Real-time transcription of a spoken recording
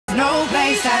no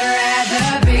place I'd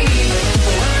rather be.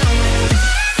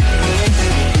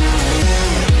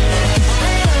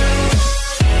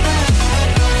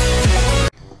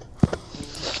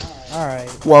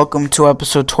 Alright. Welcome to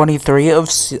episode 23 of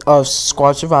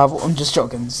Squad Survival. I'm just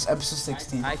joking. This is episode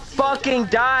 16. I fucking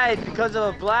died because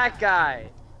of a black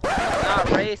guy. Not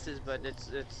racist, but it's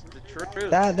the truth.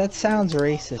 That sounds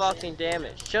racist. Fucking damn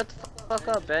it. Shut the fuck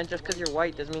up, Ben. Just because you're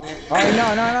white doesn't mean you're... Alright,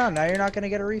 no. Now you're not gonna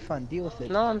get a refund. Deal with it.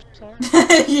 No, I'm sorry.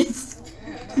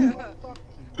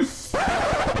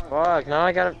 Fuck, now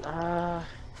I gotta...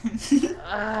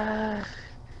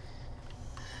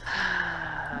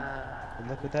 Good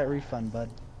luck with that refund, bud.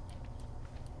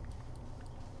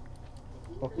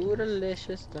 Ooh,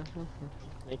 delicious stuff.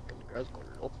 Make them girls go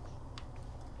loco.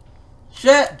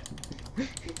 Shit!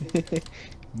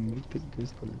 Make the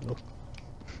girls go loco.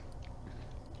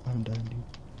 I'm done,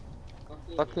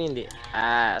 dude. Fuck me in the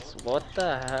ass. What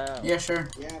the hell? Yeah, sure.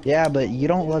 Yeah, but you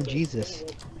don't love Jesus.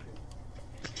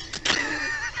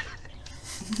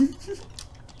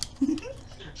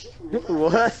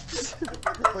 What?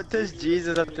 What does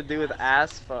Jesus have to do with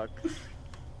ass fuck?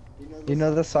 You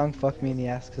know the song "Fuck Me in the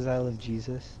Ass" because I love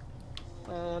Jesus.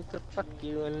 I want to fuck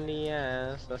you in the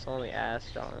ass. That's the only ass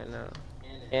song I know.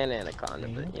 And Anaconda,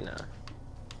 but you know.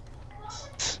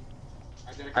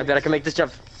 I bet I can make this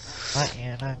jump. My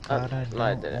anaconda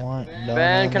don't want no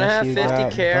Ben, can I have you 50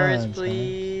 got carrots, buns,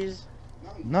 please?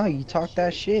 man. No, you talk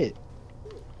that shit.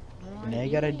 Now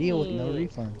you gotta deal with no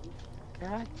refund.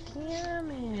 God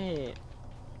damn it.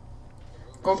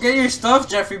 Go get your stuff,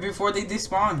 Jeffrey, before they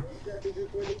despawn.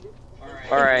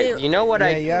 Alright, you know what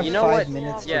You have know 5 what?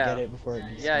 minutes to get it before it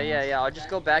despawns. Yeah. I'll just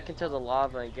go back into the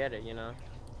lava and get it, you know?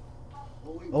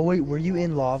 Oh wait, were you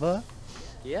in lava?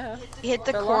 Yeah. He hit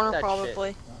the Fell off corner that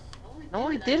probably. No,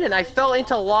 I didn't. I fell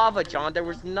into lava, John. There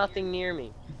was nothing near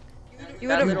me. You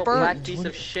That would little have black burnt. piece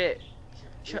of shit.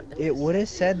 It would have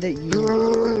said that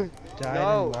you died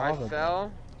No, in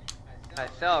lava. I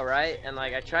fell, right? And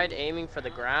like I tried aiming for the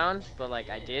ground, but like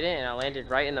I didn't, and I landed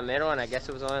right in the middle, and I guess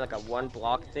it was only like a 1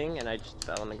 block thing, and I just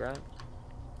fell on the ground.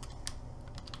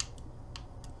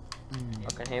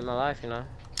 Fucking hate my life, you know.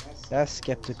 That's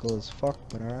skeptical as fuck,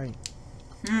 but alright.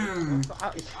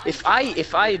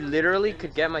 If I literally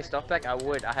could get my stuff back, I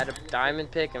would. I had a diamond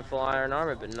pick and full iron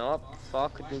armor, but nope.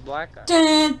 Fuck the black guy.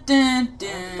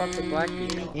 Fuck the black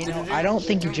people. You know, I don't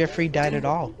think Jeffrey died at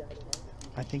all.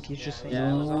 I think he's just saying.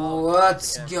 Yeah, it was all...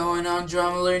 What's going on,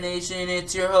 Drummer Nation?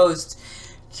 It's your host,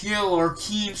 Killer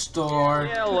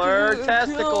Keemstar. Killer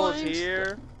Testicles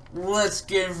here. Let's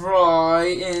get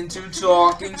right into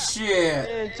talking shit.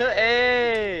 Into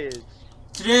AIDS.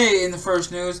 Today, in the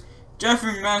first news,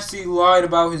 Jeffrey Messi lied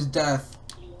about his death.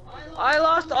 I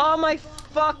lost all my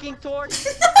fucking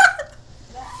torches.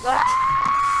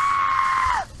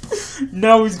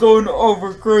 Now he's going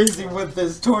over crazy with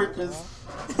his torches.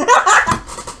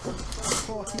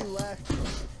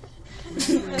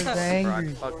 He's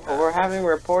angry. Well, we're having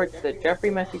reports that Jeffrey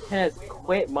Messi 10 has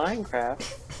quit Minecraft.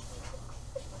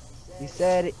 He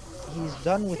said he's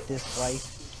done with this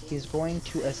life. He's going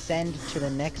to ascend to the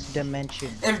next dimension.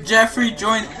 If Jeffrey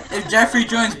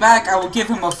joins back, I will give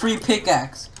him a free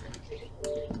pickaxe.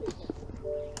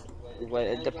 Well,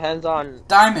 it depends on...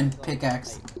 Diamond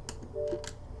pickaxe.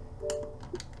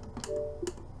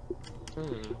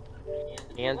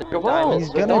 And the Joel, He's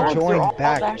gonna join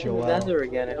back, back in the Joel. Nether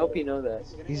again. I hope you know that.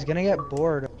 He's gonna get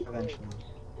bored eventually.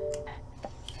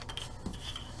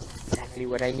 Exactly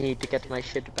what I need to get my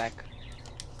shit back.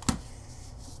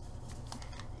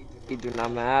 It do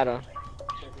not matter.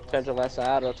 Turns a less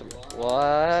out to me.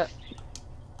 What?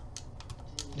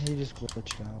 He just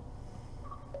glitched out.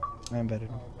 I embedded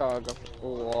him.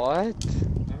 What?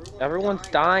 Everyone's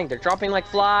dying. They're dropping like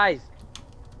flies.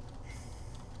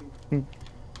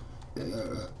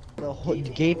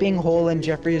 The gaping hole in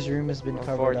Jeffrey's room has been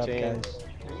covered up, 14. guys.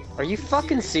 Are you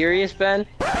fucking serious, Ben?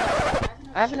 I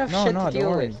have enough shit to don't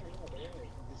deal worry. with.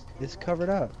 It's covered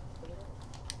up.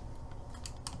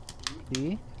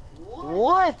 See?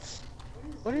 What?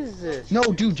 What is this? No,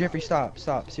 dude, Jeffrey, stop,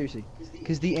 seriously.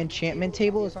 Because the enchantment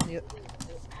table is on the.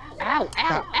 Ow!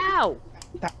 Ow! Ow!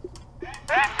 Stop.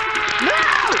 No!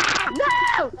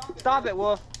 No! Stop it,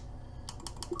 Wolf.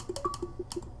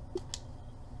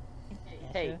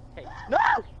 Hey!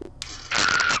 No!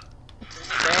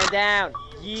 Stand down.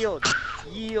 Yield.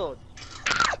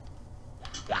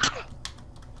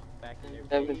 Back in there.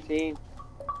 17.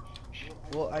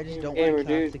 Well, I just don't Hey, want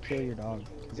to have dude. to kill your dog.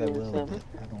 Because I will, but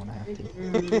I don't want to have to.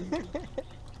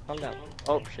 Calm down.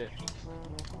 Oh shit.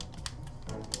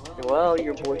 Well,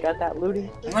 your boy got that looting.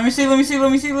 Let me see.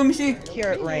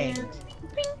 Here it rains.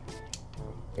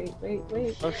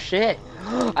 Wait. Oh shit!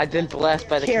 I've been blessed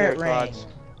by the Carrot carrot ring. gods.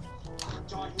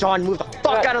 John, move the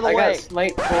fuck out of the I way! got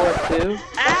smite 4 too.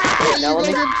 Ah! Now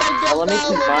let me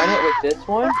combine it with this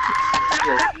one.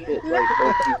 Shit, like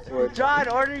OP sword. John,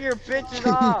 order your bitches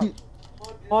off!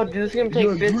 Oh, dude, this is gonna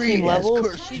take 15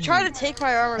 levels. You try to take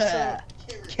my armor, so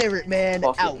Carrot man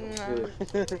Fuck out. it,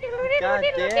 dude. God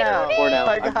damn! 4 now.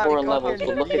 I I'm got 4 in levels, fucking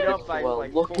but look beat at up this by, well.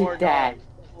 like, Look 4 at that. dogs.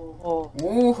 Oh,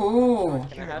 Woohoo!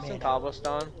 Can I have some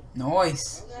cobblestone?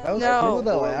 Nice. That was No. cool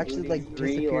though. I actually like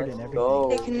disappeared and everything.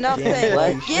 take nothing. Yeah,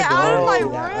 you Get should've out of my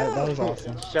done that. That was room.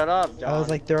 awesome. Shut up, John.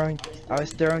 I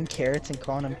was throwing carrots and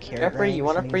calling them carrot Jeffrey, you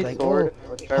want a rings, free and he was like, sword?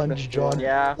 "Oh, Or sharpen punch sword? John."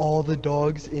 Yeah. All the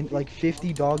dogs in like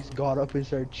 50 dogs got up and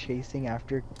started chasing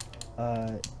after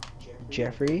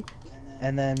Jeffrey,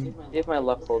 and then See if my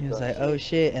luck holds he was up. like, "Oh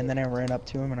shit!" And then I ran up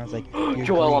to him and I was like, "Your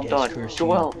Joel, I'm greed done. has cursed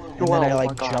Joel, you." And Joel, then I oh like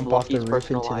my God, jump off the Lucky's roof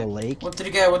personal into the life. lake. What did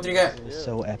you get? What did you get? It was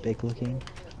so epic looking.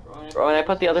 Bro, when I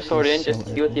put the other sword in, just to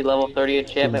So see what the level 30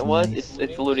 enchantment was, nice.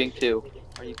 it's looting 2.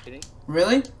 Are you kidding?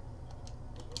 Really?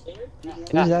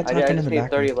 Who's that I talking in just the need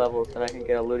 30 background? levels and I can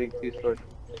get a looting 2 sword.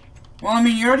 Well, I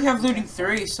mean, you already have looting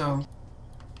 3, so.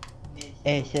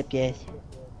 Hey, sup guys?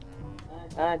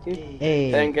 Ah, dude. Hey.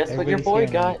 Then guess what your everybody's boy here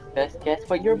now. got? Guess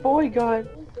what your boy got?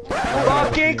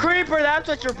 Fucking creeper, that's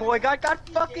what your boy got. God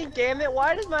fucking damn it,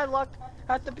 why does my luck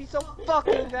have to be so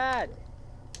fucking bad?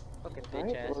 Fucking bitch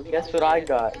Alright, ass. well, guess what I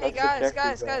got? Hey That's what guys, Jeffrey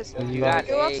guys, got. guys. You got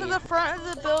Go up a- to the front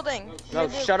of the building. No, We're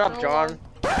gonna do- shut up, John.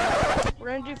 We're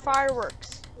gonna do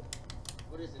fireworks.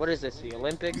 What is this, the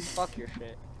Olympics? Fuck your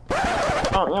shit.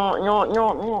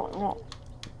 No.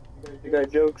 You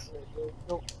got jokes.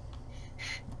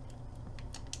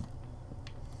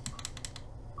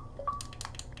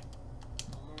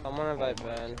 Someone invite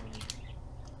Ben.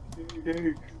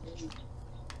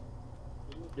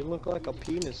 You look like a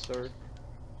penis, sir.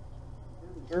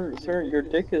 Sir, your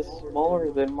dick is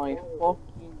smaller than my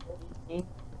fucking...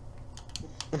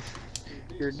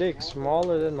 Your dick's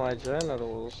smaller than my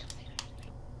genitals.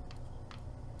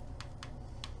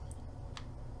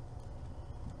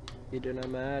 It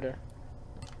didn't matter.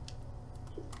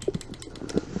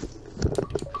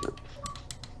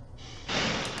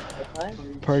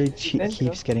 Party Ben,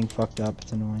 keeps getting fucked up.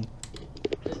 It's annoying.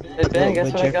 Hey Ben,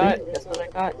 guess What, what I got? Jeffrey? Guess what I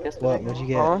got? Guess what What? I got? What'd you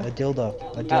get? Huh? A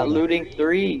dildo. A Got dildo. looting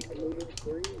 3.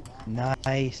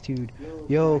 Nice, dude.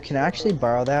 Yo, can I actually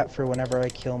borrow that for whenever I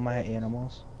kill my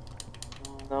animals?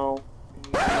 No.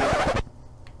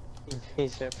 He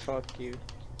said, fuck you.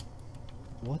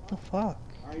 What the fuck?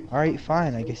 Alright,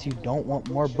 fine. I guess you don't want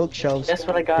more bookshelves. Guess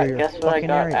what I for got? your Guess what I fucking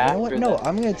got area. You know what? after No, that?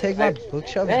 I'm gonna take my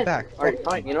bookshelves Ben, back. alright, Fuck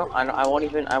fine. You know, I won't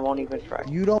even try.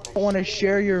 You don't want to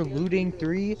share your looting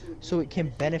 3 so it can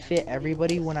benefit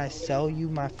everybody when I sell you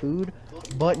my food?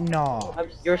 But nah.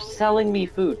 You're selling me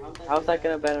food. How's that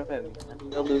gonna benefit me?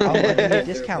 I'll give you a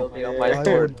discount. Building on my I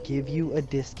sword. will give you a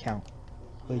discount.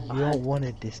 But you don't want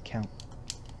a discount.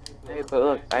 Hey, but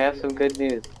look, I have some good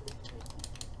news.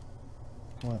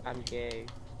 I'm gay.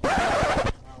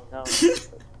 No.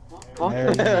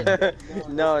 Very good.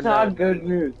 No, Not good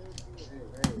news.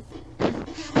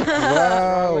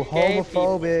 Wow, with gay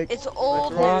homophobic. It's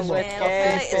old wrong news, with man.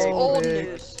 gay Okay, it's old people?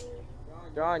 news.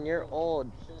 John, you're old.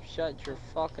 Shut your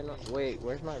fucking up. Wait,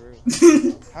 where's my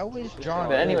room? How is John?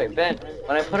 But anyway, Ben,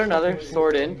 when I put another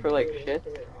sword in for like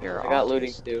shit, You're I got off.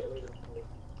 looting 2.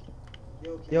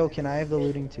 Yo, can I have the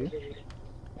looting too?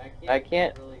 I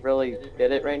can't really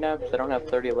get it right now because I don't have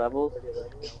 30 levels.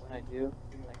 When I do,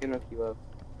 I can hook you up.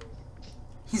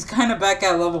 He's kind of back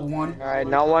at level 1. Alright,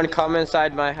 no one come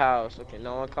inside my house. Okay,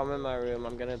 no one come in my room.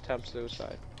 I'm gonna attempt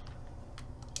suicide.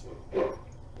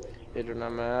 It do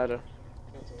not matter.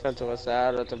 Tanto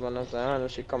assado, tô banazando,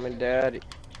 she coming daddy.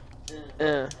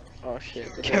 Oh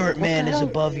shit. Carrot What Man the is hell?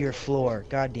 above your floor.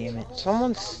 God damn it.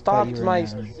 Someone stopped were my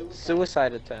mad.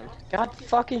 suicide attempt. God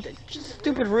fucking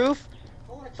stupid roof.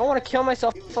 If I want to kill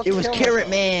myself, fucking It was kill Carrot myself.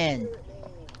 Man.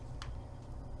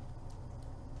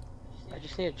 I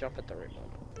just need to jump at the right moment.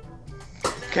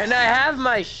 Can I have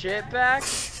my shit back?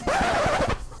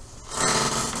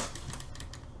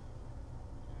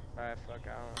 Alright, fuck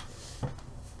out.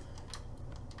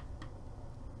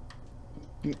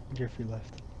 Jeffrey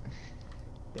left.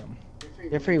 Damn.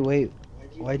 Jeffrey, wait.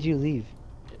 Why'd you leave?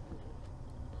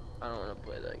 I don't want to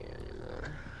play that game anymore.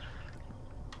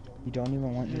 You don't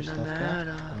even want your stuff back?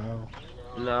 Wow.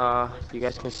 Nah, you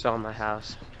guys can sell my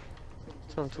house.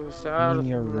 So too You sad. in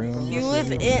your room. You this live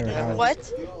isn't in your house.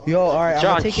 what? Yo, alright, I'm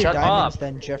John, gonna take your shut diamonds up.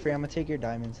 then. Jeffrey, I'm gonna take your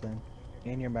diamonds then.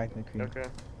 And your magma cream. Okay.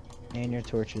 And your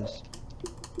torches.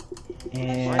 Why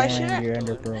And shouldn't I- your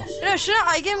ender pearl. No, shouldn't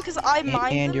I get him because I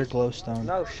mined And them? your glowstone.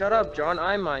 No, shut up, John.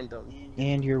 I mind them.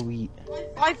 And your wheat.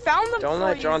 I found them Don't for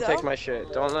let you, John though. take my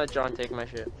shit. Don't let John take my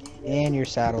shit. And your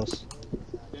saddles.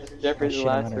 Jeffrey's Oh, shit,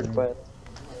 I'm last out of room. request.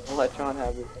 I'll let John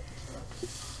have it.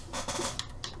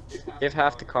 Give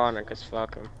half to Connor, cause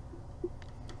fuck him.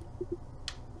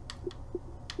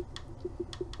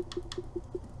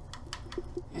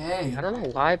 Hey. I don't know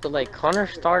why, but like Connor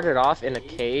started off in a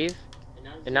cave,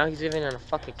 and now he's living in a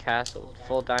fucking castle with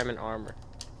full diamond armor.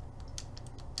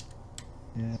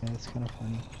 Yeah, that's kind of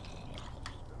funny.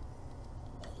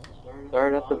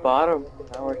 Started at the bottom.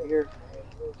 Now we're here.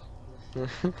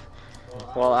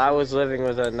 Well, I was living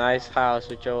with a nice house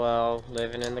with Joel,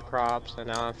 living in the crops, and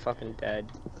now I'm fucking dead.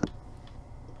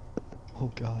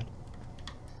 Oh god.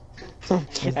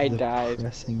 I died.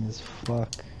 Depressing as fuck.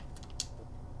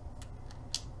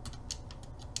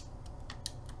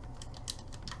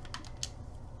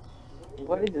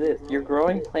 What is this? You're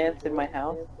growing plants in my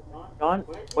house? John,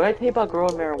 what did I tell you about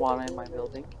growing marijuana in my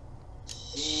building?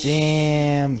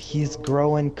 Damn, he's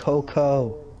growing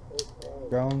cocoa.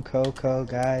 Growing cocoa,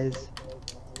 guys.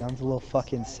 Sounds a little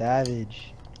fucking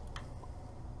savage.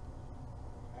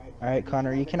 Alright,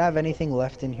 Connor, you can have anything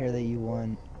left in here that you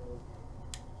want.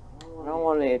 I don't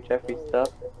want any of Jeffrey's stuff.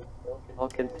 It's all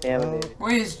contaminated.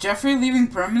 Wait, is Jeffrey leaving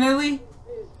permanently?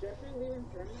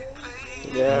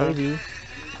 Yeah. Maybe.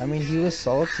 I mean, he was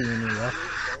salty when he left.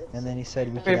 And then he said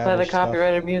we Jeffrey, could play have the his stuff.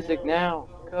 copyrighted music now.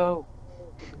 Go.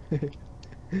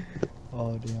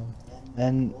 Oh, damn.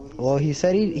 And, well, he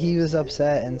said he was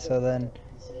upset, and so then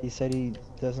he said he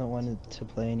doesn't want it to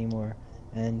play anymore.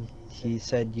 And he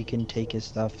said you can take his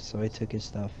stuff, so I took his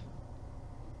stuff.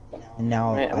 And now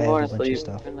Alright, I I'm have going a to bunch sleep. of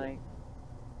stuff. Good night.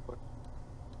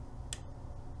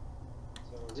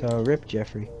 So, rip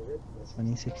Jeffrey.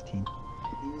 2016.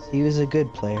 He was a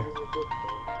good player.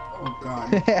 Oh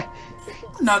god.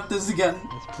 That's Not this again.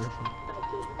 perfect.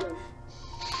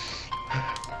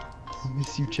 I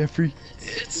miss you, Jeffrey.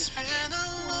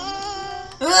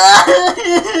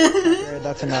 Alright,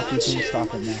 that's enough. You can stop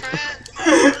it now.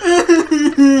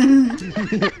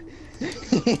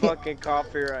 Fucking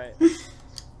copyright.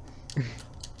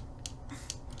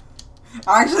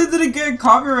 I actually didn't get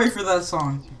copyright for that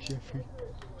song. Jeffrey.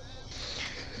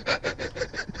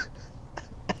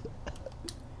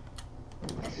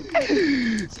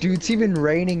 Dude, it's even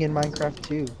raining in Minecraft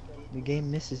too. The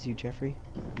game misses you, Jeffrey.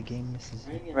 The game misses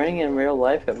you. Running in real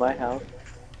life at my house.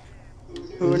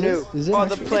 Who Is knew? it- is it All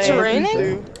the actually- plans It's raining? we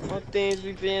do, all the things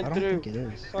we've I been don't through. think it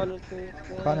is. All the things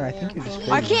that- Connor, I think you're just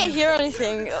I crazy. can't hear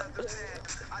anything.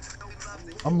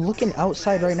 I'm looking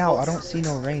outside right now. I don't see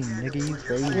no rain. Nigga, you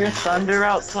crazy. There's thunder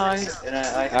outside, and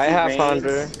I I see have rain.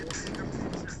 thunder.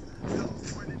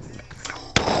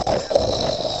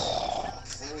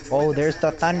 Oh, there's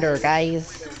the thunder,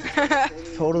 guys.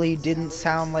 Totally didn't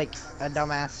sound like a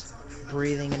dumbass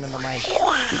breathing into the mic.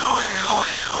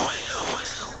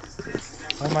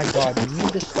 Oh my god, you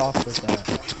need to stop with that.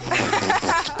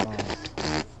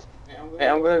 Hey,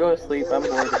 I'm gonna go to sleep. I'm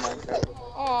bored of Minecraft.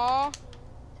 Aww.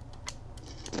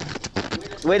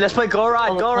 Wait, let's play Go All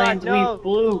Rod, the Go Rod, planes no! we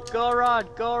flew. Go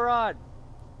Rod, Go Rod!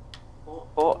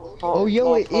 Oh,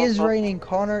 yo, it is raining.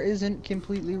 Connor isn't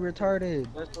completely retarded.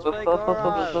 Let's play Go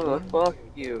Rod! Fuck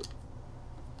you.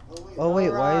 Oh wait,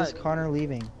 why is Alright. Connor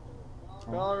leaving?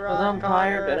 Go Cause Rod, I'm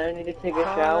tired and Connor! I need to take a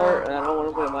shower and I don't want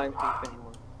to play Minecraft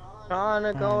anymore.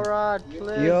 Connor, Go Rod,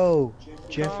 please! Yo,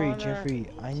 Jeffrey, Connor. Jeffrey,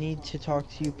 I need to talk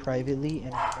to you privately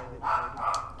and just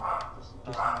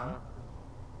me.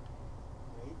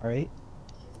 Alright?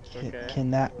 Okay. Can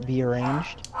that be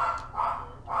arranged?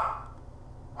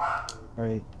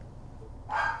 Alright.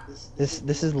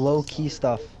 This is low key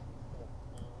stuff.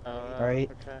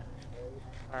 Alright? Okay.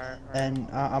 Alright. And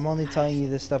I'm only telling you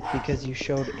this stuff because you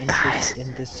showed interest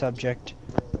in this subject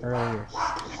earlier. Okay.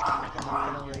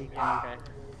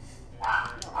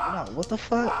 No, what the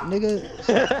fuck, nigga?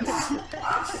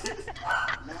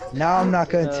 Now I'm not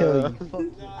gonna tell you. Fuck.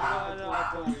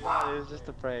 No, it was just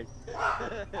a prank.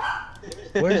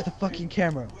 Where's the fucking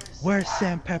camera? Where's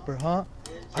Sam Pepper, huh?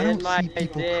 I In don't my see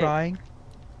people dick. crying.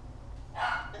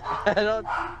 I don't.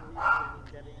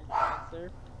 Getting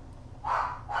cancer.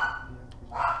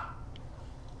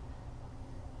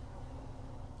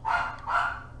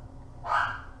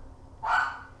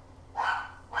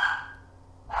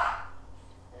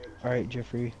 Alright,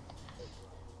 Jeffrey.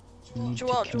 I need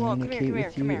Joel, to Joel, come communicate here,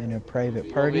 with come you here. in a private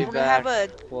We'll party. be We're gonna have back.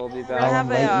 a. We'll be We're gonna I'll back.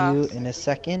 have invite a, you in a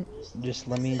second. Just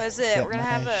let me What is it? get We're gonna my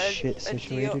have a shit deal,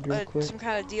 situated real quick. some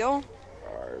kind of deal.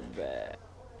 Our bet.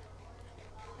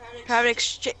 Have an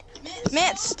exchange.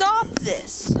 Man, stop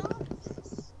this.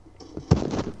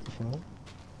 Huh?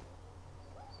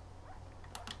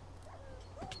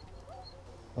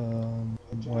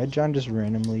 Why'd John just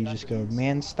randomly just go,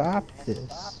 man, stop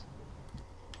this?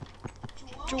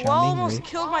 Joel John being almost raped?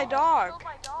 killed my dog.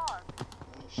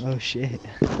 Oh shit.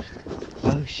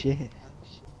 Oh shit.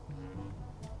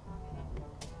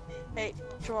 Hey,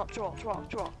 Joel.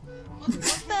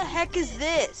 What the heck is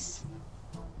this?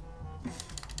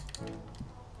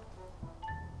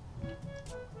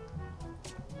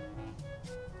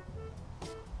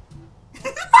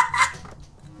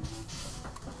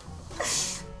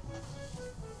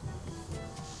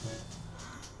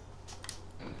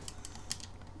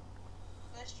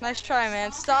 Nice try,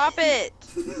 man. Stop it!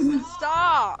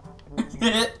 Stop!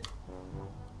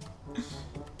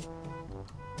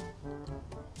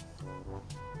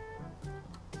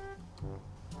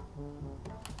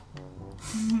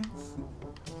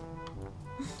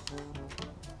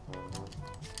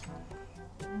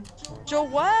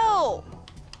 Joel!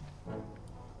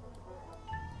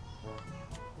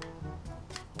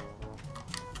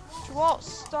 Joel,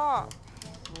 stop.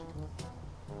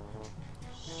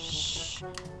 Shh.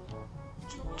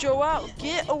 Joel,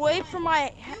 get away from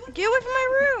my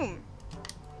room.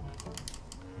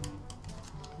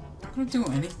 I'm not gonna do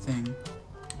anything.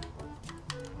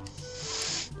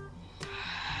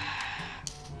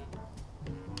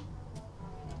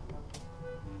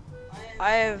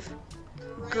 I have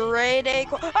grade A.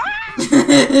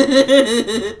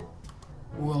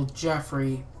 Will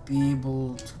Jeffrey be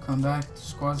able to come back to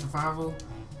squad survival?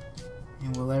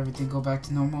 And will everything go back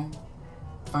to normal?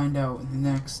 Find out the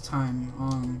next time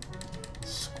on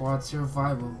Squad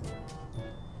Survival.